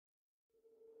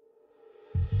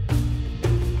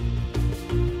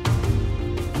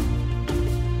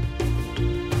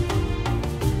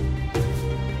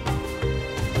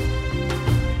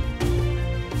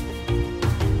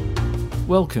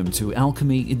Welcome to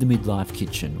Alchemy in the Midlife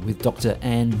Kitchen with Dr.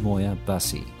 Anne Moyer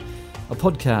Bussey, a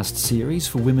podcast series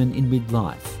for women in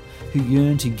midlife who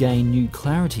yearn to gain new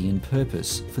clarity and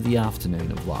purpose for the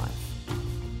afternoon of life.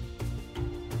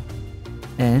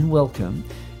 Anne, welcome.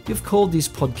 You've called this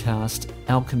podcast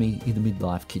Alchemy in the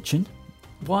Midlife Kitchen.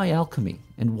 Why alchemy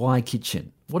and why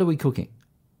kitchen? What are we cooking?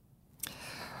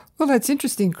 Well, that's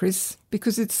interesting, Chris,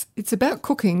 because it's about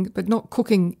cooking, but not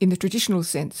cooking in the traditional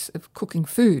sense of cooking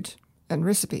food and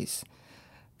recipes.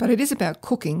 But it is about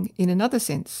cooking in another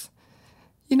sense.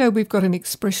 You know, we've got an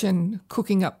expression,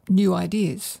 cooking up new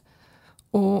ideas.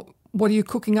 Or what are you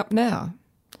cooking up now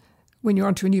when you're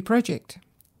onto a new project?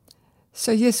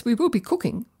 So yes, we will be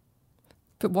cooking.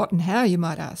 But what and how, you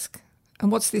might ask?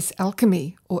 And what's this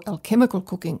alchemy or alchemical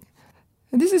cooking?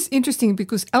 And this is interesting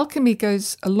because alchemy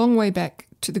goes a long way back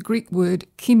to the Greek word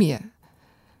chemia.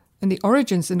 And the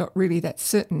origins are not really that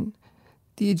certain.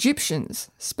 The Egyptians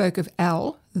spoke of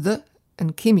al, the,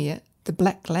 and chemia, the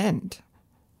black land.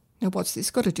 Now what's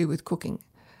this got to do with cooking?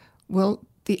 Well,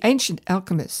 the ancient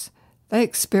alchemists, they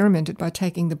experimented by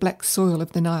taking the black soil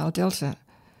of the Nile Delta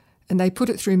and they put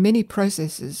it through many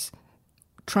processes,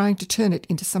 trying to turn it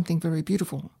into something very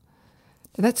beautiful.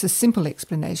 Now that's a simple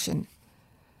explanation.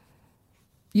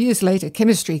 Years later,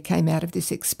 chemistry came out of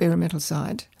this experimental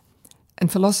side,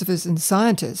 and philosophers and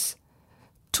scientists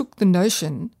took the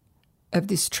notion of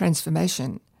this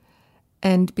transformation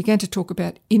and began to talk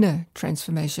about inner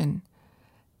transformation.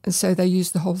 And so they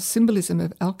used the whole symbolism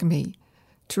of alchemy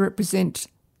to represent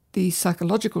the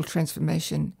psychological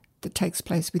transformation that takes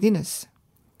place within us.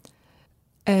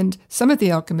 And some of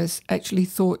the alchemists actually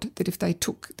thought that if they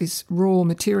took this raw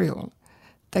material,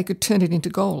 they could turn it into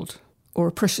gold or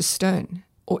a precious stone,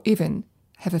 or even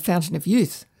have a fountain of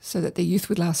youth so that their youth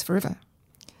would last forever.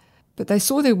 But they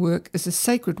saw their work as a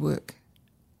sacred work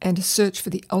and a search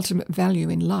for the ultimate value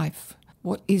in life.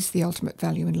 What is the ultimate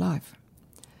value in life?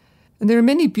 And there are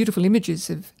many beautiful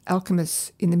images of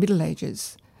alchemists in the Middle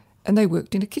Ages, and they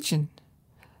worked in a kitchen,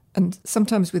 and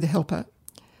sometimes with a helper.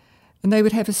 And they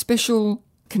would have a special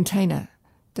container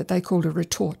that they called a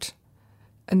retort,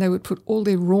 and they would put all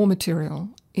their raw material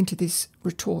into this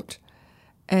retort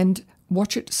and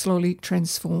watch it slowly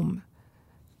transform.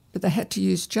 But they had to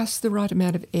use just the right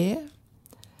amount of air,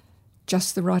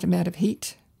 just the right amount of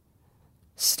heat,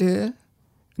 stir,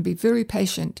 and be very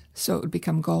patient so it would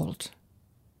become gold.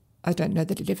 I don't know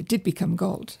that it ever did become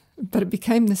gold, but it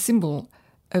became the symbol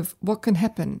of what can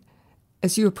happen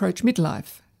as you approach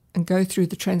midlife and go through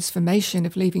the transformation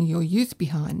of leaving your youth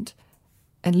behind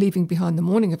and leaving behind the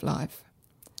morning of life,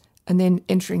 and then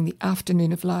entering the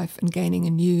afternoon of life and gaining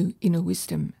a new inner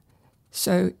wisdom.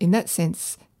 So in that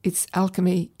sense, it's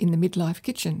alchemy in the midlife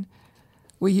kitchen,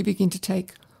 where you begin to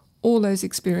take all those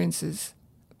experiences,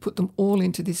 put them all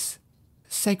into this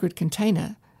sacred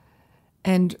container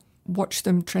and watch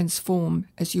them transform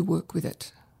as you work with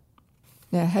it.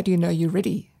 Now, how do you know you're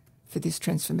ready for this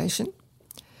transformation?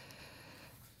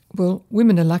 Well,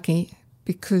 women are lucky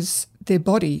because their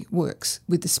body works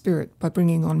with the spirit by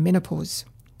bringing on menopause,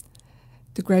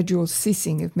 the gradual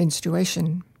ceasing of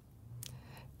menstruation,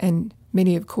 and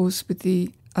many, of course, with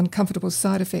the uncomfortable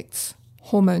side effects,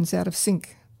 hormones out of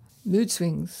sync, mood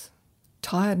swings,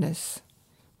 tiredness,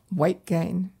 weight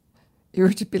gain,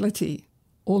 irritability,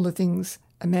 all the things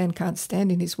a man can't stand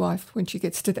in his wife when she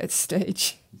gets to that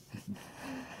stage.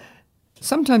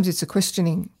 Sometimes it's a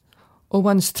questioning, or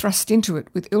one's thrust into it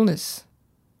with illness,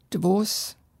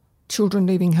 divorce, children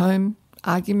leaving home,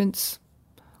 arguments,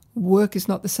 work is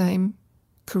not the same,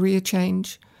 career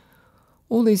change,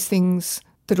 all these things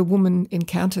that a woman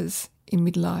encounters in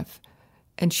midlife,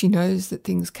 and she knows that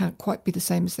things can't quite be the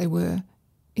same as they were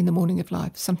in the morning of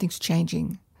life. Something's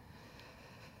changing.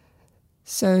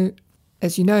 So,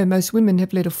 as you know, most women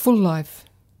have led a full life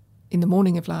in the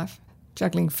morning of life,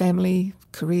 juggling family,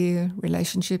 career,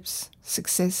 relationships,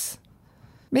 success,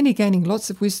 many gaining lots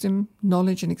of wisdom,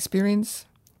 knowledge and experience,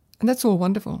 and that's all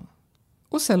wonderful.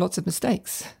 Also lots of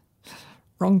mistakes,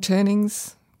 wrong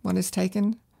turnings one has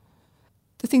taken,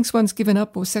 the things one's given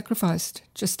up or sacrificed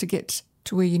just to get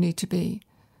to where you need to be,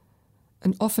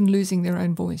 and often losing their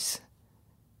own voice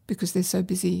because they're so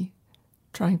busy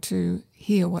trying to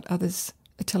hear what others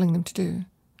are telling them to do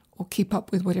or keep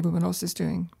up with what everyone else is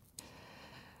doing.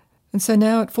 And so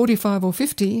now at 45 or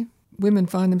 50, women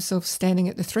find themselves standing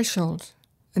at the threshold,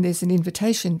 and there's an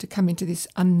invitation to come into this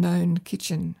unknown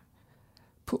kitchen.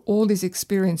 Put all these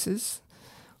experiences,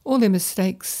 all their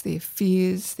mistakes, their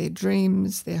fears, their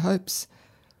dreams, their hopes,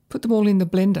 put them all in the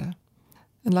blender,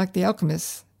 and like the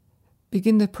alchemists,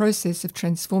 begin the process of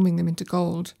transforming them into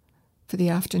gold for the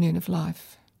afternoon of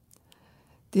life.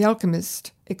 The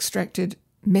alchemist extracted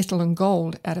metal and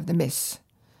gold out of the mess.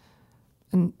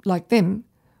 And like them,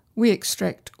 we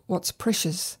extract what's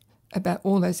precious about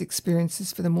all those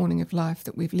experiences for the morning of life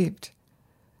that we've lived.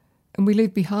 And we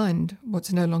leave behind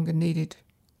what's no longer needed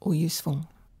or useful.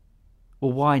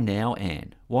 Well, why now,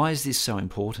 Anne? Why is this so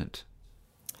important?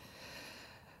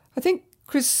 I think,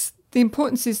 Chris, the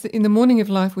importance is that in the morning of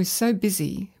life we're so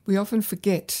busy we often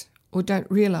forget or don't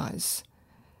realise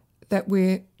that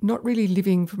we're not really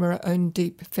living from our own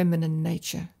deep feminine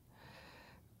nature.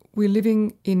 We're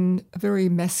living in a very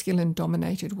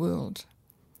masculine-dominated world.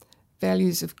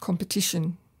 Values of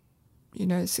competition,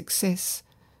 success,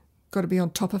 got to be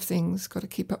on top of things, got to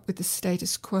keep up with the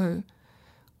status quo,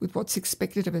 with what's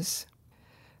expected of us.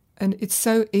 And it's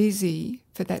so easy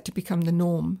for that to become the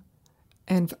norm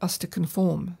and for us to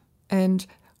conform. And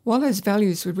while those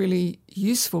values were really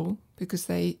useful because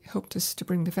they helped us to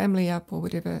bring the family up or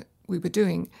whatever we were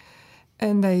doing,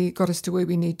 and they got us to where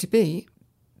we need to be,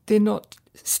 they're not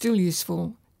still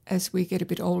useful as we get a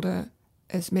bit older,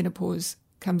 as menopause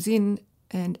comes in,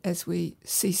 and as we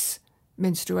cease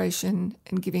menstruation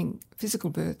and giving physical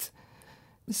birth.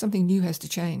 Something new has to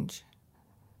change.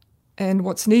 And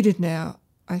what's needed now,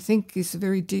 I think, is a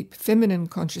very deep feminine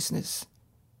consciousness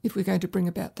if we're going to bring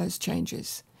about those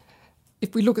changes.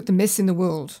 If we look at the mess in the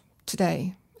world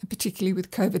today, and particularly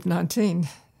with COVID-19,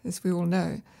 as we all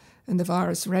know, and the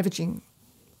virus ravaging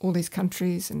all these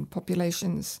countries and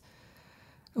populations,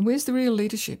 and where's the real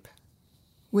leadership?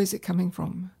 Where's it coming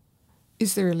from?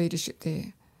 Is there a leadership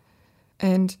there?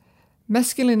 And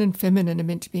masculine and feminine are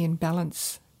meant to be in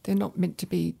balance. They're not meant to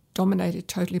be dominated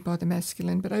totally by the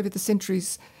masculine, but over the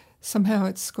centuries, somehow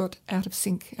it's got out of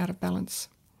sync, out of balance.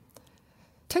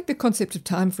 Take the concept of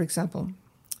time, for example.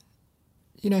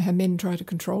 You know how men try to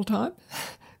control time,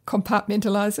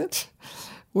 compartmentalise it.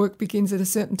 Work begins at a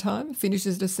certain time,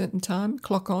 finishes at a certain time,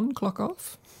 clock on, clock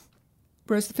off.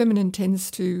 Whereas the feminine tends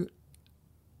to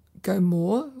go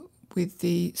more with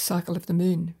the cycle of the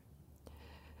moon.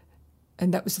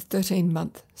 And that was a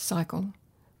 13-month cycle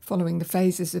following the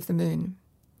phases of the moon.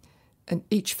 And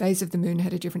each phase of the moon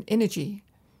had a different energy.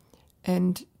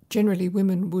 And generally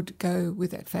women would go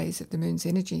with that phase of the moon's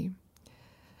energy.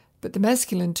 But the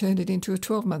masculine turned it into a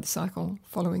 12-month cycle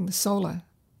following the solar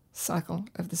cycle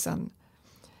of the sun.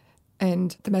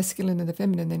 And the masculine and the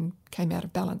feminine then came out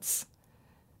of balance.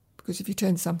 Because if you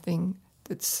turn something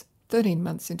that's 13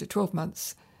 months into 12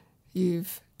 months,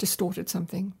 you've distorted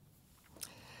something.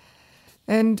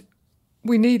 And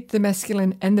we need the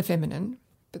masculine and the feminine,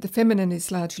 but the feminine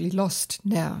is largely lost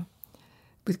now.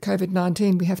 With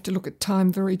COVID-19, we have to look at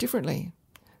time very differently.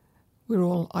 We're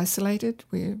all isolated.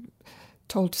 We're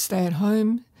told to stay at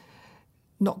home,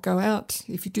 not go out.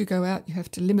 If you do go out, you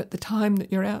have to limit the time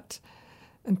that you're out.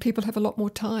 And people have a lot more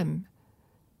time,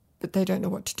 but they don't know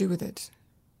what to do with it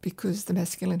because the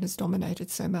masculine has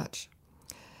dominated so much.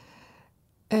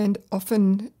 And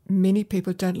often many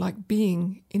people don't like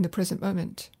being in the present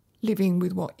moment, living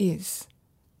with what is.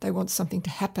 They want something to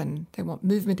happen. They want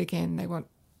movement again. They want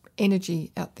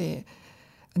energy out there.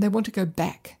 And they want to go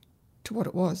back to what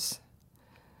it was.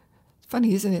 It's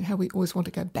funny, isn't it, how we always want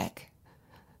to go back?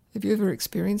 Have you ever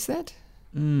experienced that?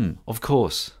 Of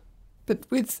course. But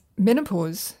with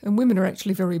menopause, and women are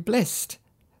actually very blessed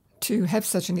to have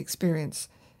such an experience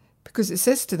because it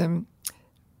says to them,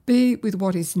 be with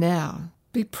what is now.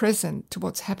 Be present to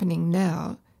what's happening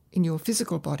now in your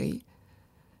physical body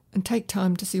and take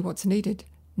time to see what's needed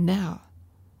now.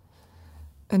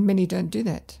 And many don't do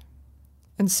that.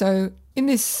 And so in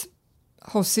this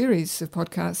whole series of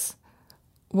podcasts,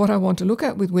 what I want to look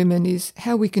at with women is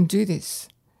how we can do this.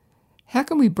 How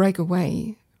can we break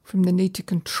away from the need to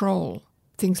control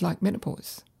things like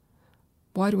menopause?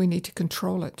 Why do we need to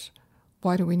control it?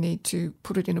 Why do we need to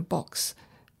put it in a box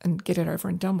and get it over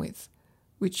and done with?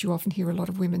 Which you often hear a lot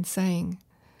of women saying,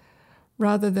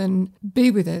 rather than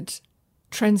be with it,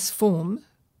 transform,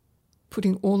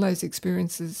 putting all those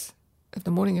experiences of the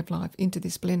morning of life into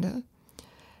this blender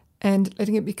and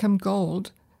letting it become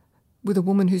gold with a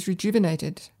woman who's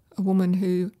rejuvenated, a woman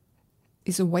who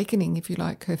is awakening, if you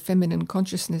like, her feminine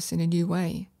consciousness in a new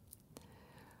way,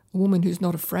 a woman who's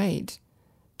not afraid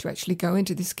to actually go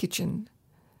into this kitchen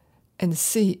and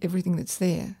see everything that's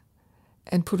there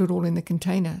and put it all in the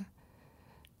container.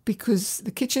 Because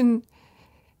the kitchen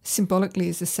symbolically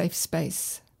is a safe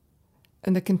space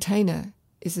and the container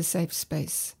is a safe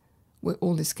space where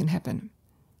all this can happen.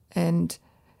 And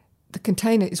the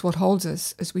container is what holds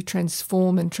us as we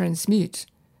transform and transmute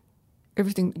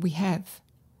everything that we have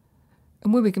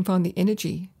and where we can find the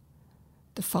energy,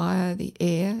 the fire, the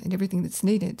air and everything that's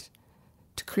needed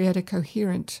to create a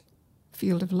coherent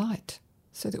field of light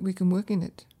so that we can work in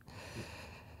it.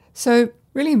 So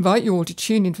really invite you all to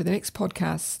tune in for the next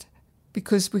podcast,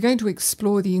 because we're going to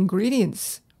explore the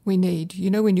ingredients we need. You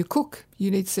know, when you cook,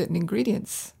 you need certain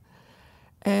ingredients.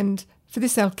 And for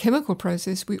this alchemical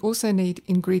process, we also need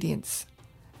ingredients.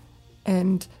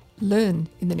 And learn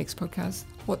in the next podcast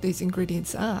what these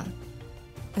ingredients are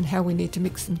and how we need to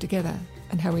mix them together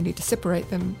and how we need to separate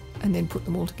them and then put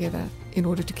them all together in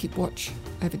order to keep watch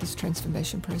over this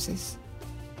transformation process.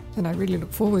 And I really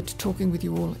look forward to talking with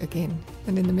you all again.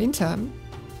 And in the meantime,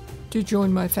 do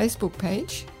join my Facebook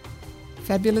page,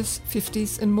 Fabulous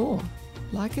 50s and More.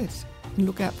 Like it and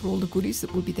look out for all the goodies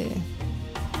that will be there.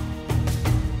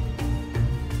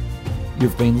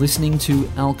 You've been listening to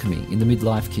Alchemy in the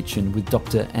Midlife Kitchen with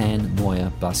Dr. Anne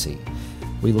Moyer Bussey.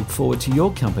 We look forward to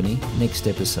your company next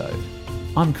episode.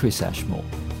 I'm Chris Ashmore.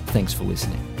 Thanks for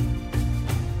listening.